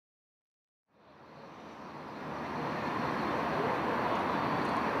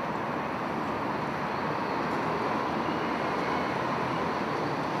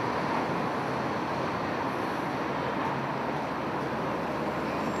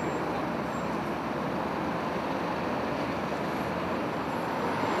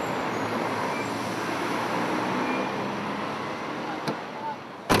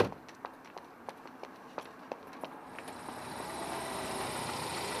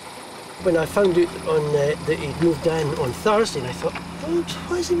when I found out on that he'd moved in on Thursday, and I thought, oh,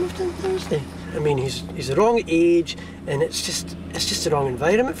 why has he moved in Thursday? I mean, he's the wrong age, and it's just the wrong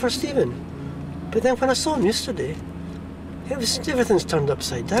environment for Stephen. But then when I saw him yesterday, everything's turned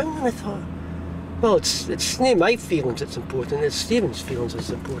upside down, and I thought, well, it's not my feelings that's important, it's Stephen's feelings that's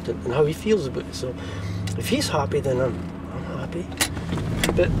important, and how he feels about it. So if he's happy, then I'm happy.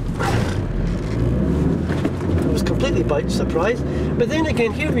 But I was completely surprised. But then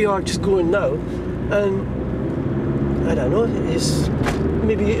again, here we are just going now, and I don't know,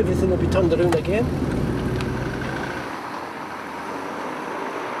 maybe everything will be turned around again.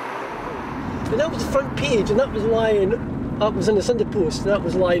 And that was the front page, and that was in the Sunday Post, and that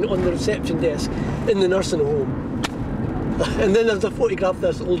was lying on the reception desk in the nursing home. And then there's a photograph of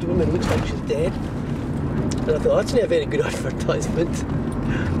this old woman who looks like she's dead. And I thought, that's not a very good advertisement.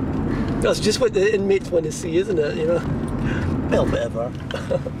 That's just what the inmates want to see, isn't it, you know? Well, whatever.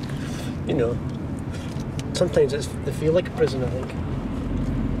 You know, sometimes they feel like a prison, I think.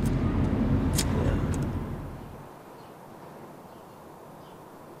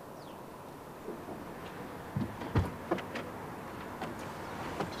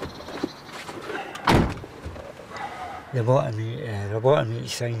 The bottom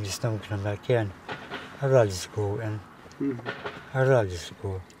each sign is now coming back in. I'd rather just go in. I'd rather just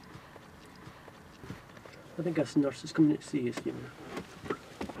go. I think this nurse is coming to see you, Stephen.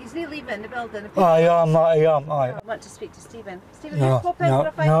 He's not leaving the building. I am. I want to speak to Stephen. Stephen, no, just pop in for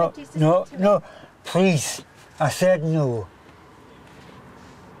a 5 minutes to no, speak to no, me. please. I said no.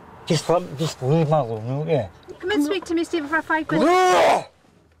 Just leave me alone, okay? Come and speak to me, Stephen, for 5 minutes. No!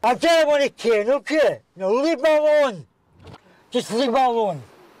 I don't want to care, okay? No, leave me alone. Just leave me alone.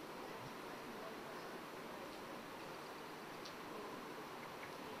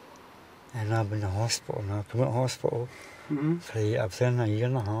 And I've been in the hospital now. I've come out of hospital. I've been a year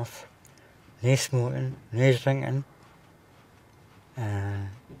and a half. No smoking, no drinking. I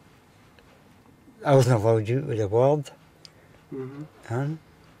wasn't allowed out with a word. And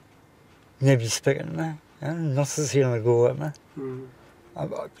nobody speaking to me. And nurses here and go at me.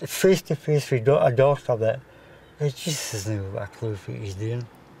 Face to face with a doctor that it just doesn't have a clue what he's doing.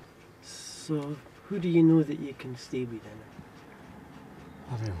 So, who do you know that you can stay with then?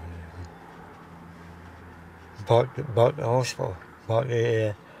 I don't know. Back to the hospital. Back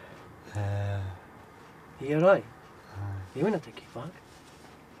to You're right. You want to take you back?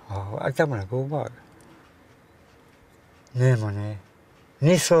 Oh, I don't want to go back. No money.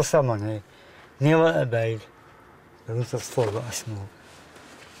 No source of money. Naewhere Tae Bide. The roots of full of smoke.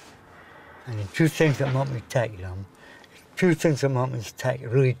 And the two things that make me take them,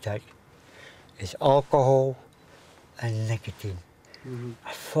 really take, is alcohol and nicotine. A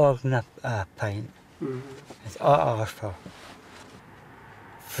fork and a pint. It's all I ask for.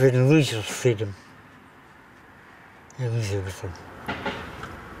 For the lose your freedom. You lose everything.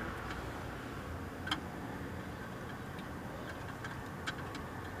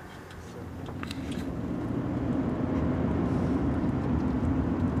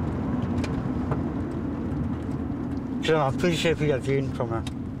 So I appreciate what you're doing for me.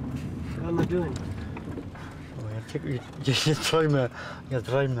 What am I doing? Oh, you're trying me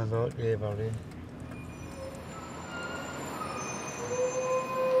about the Berlin.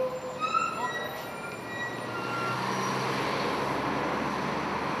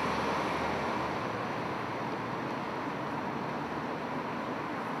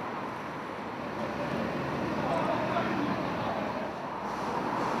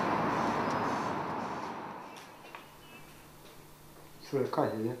 Sure, I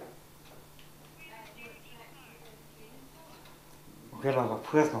Okay, I got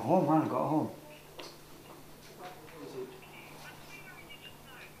pressed home, man. I got home.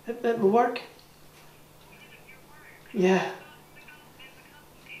 At my work? Yeah.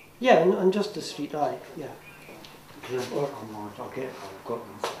 Yeah, on just the street, aye, yeah. Okay, I've got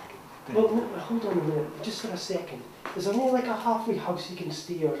one. Well, no, hold on a minute, just for a second. Is there only like a halfway house you can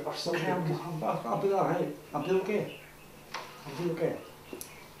stay or something? I'll be alright. I'll be okay. I'll be okay.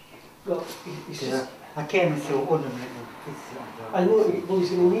 Well, he's just... I came and saw one of them. I know, well,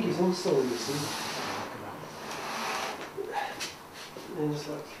 he's going to need his own soul, you see. And it's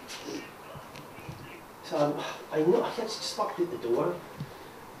like... So I know, it's just locked at the door.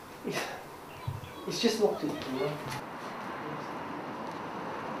 It's just locked at the door.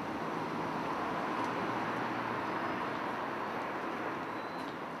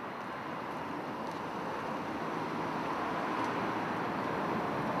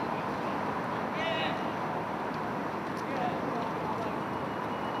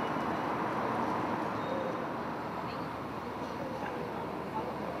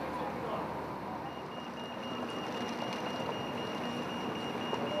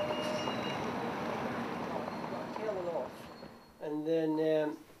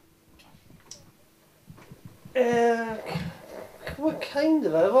 Kind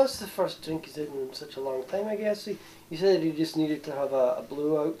of. It was the first drink he's had in such a long time, I guess. He said he just needed to have a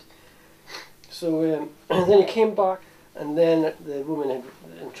blowout. So and then he came back, and then the woman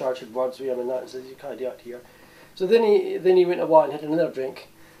in charge had words with him and that, and said, "You can't do that here." So then he went away and had another drink,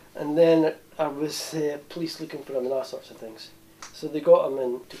 and then I was police looking for him and that sorts of things. So they got him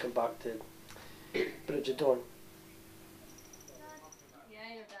and took him back to Bridge of Dawn.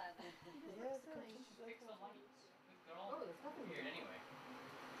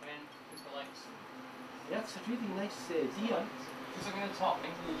 Yeah, it's a really nice deal. Just look at the top,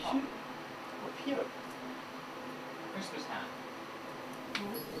 into the top. Up here. Christmas hat.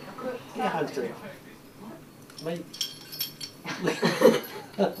 Get your hands to it.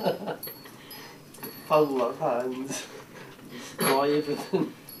 Fowler hands. Destroy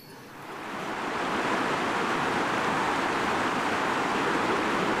everything.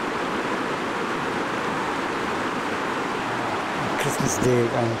 Christmas Day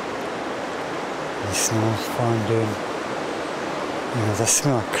and the snow's falling down. You know, the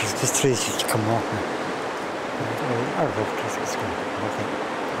smell of Christmas trees used to come off me. I love Christmas. I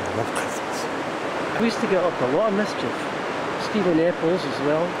love Christmas. We used to get up a lot of mischief. Stealing apples as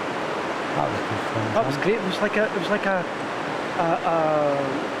well. That was good fun. That was great. It was like a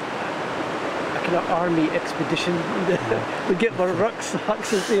kind of army expedition. We'd get our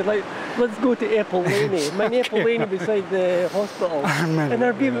rucksacks and say, like, let's go to Apple Lane. My Apple Lane beside the hospital. And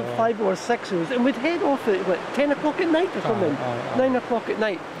there'd be about 5 or 6 of us. And we'd head off at, what, 10 o'clock at night or something? 9 o'clock at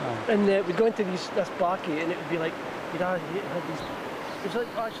night. And we'd go into this barkie, and it would be like, you'd have these, it was like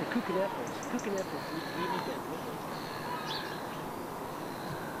actually cooking apples. Cooking apples. You'd get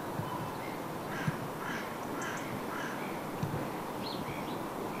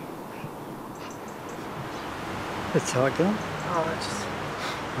It's hard going. Oh, that's just...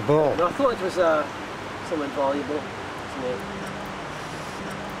 A ball. No, I thought it was something valuable. Isn't it?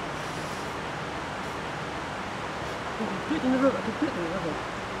 I can put it in the river. I can put it in the river.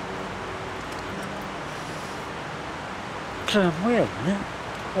 Tram wheel, isn't it?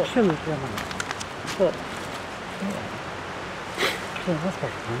 What? Show me tram. What? Tram, that's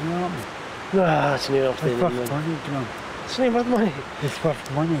worth money, aren't we? No, it's not worth It's money. worth money, tram. It's not worth money. It's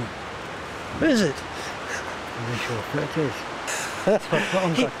worth money. Is it? I'm sure if it is. That's what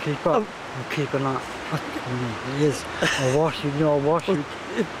I'm going to keep up. I'm keeping that. It is. I'll wash you, I'll wash you.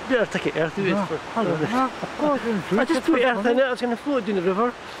 Better take it earth out. No, I just put earth in it, I was going to float down the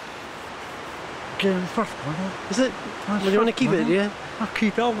river. Again, it's worth money. Is it? Well, you want to keep it, yeah? I'll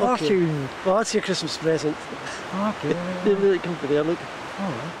keep it, I'll wash Okay. you. Well, that's your Christmas present. Okay. They really come for there, look.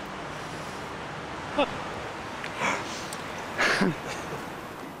 Alright.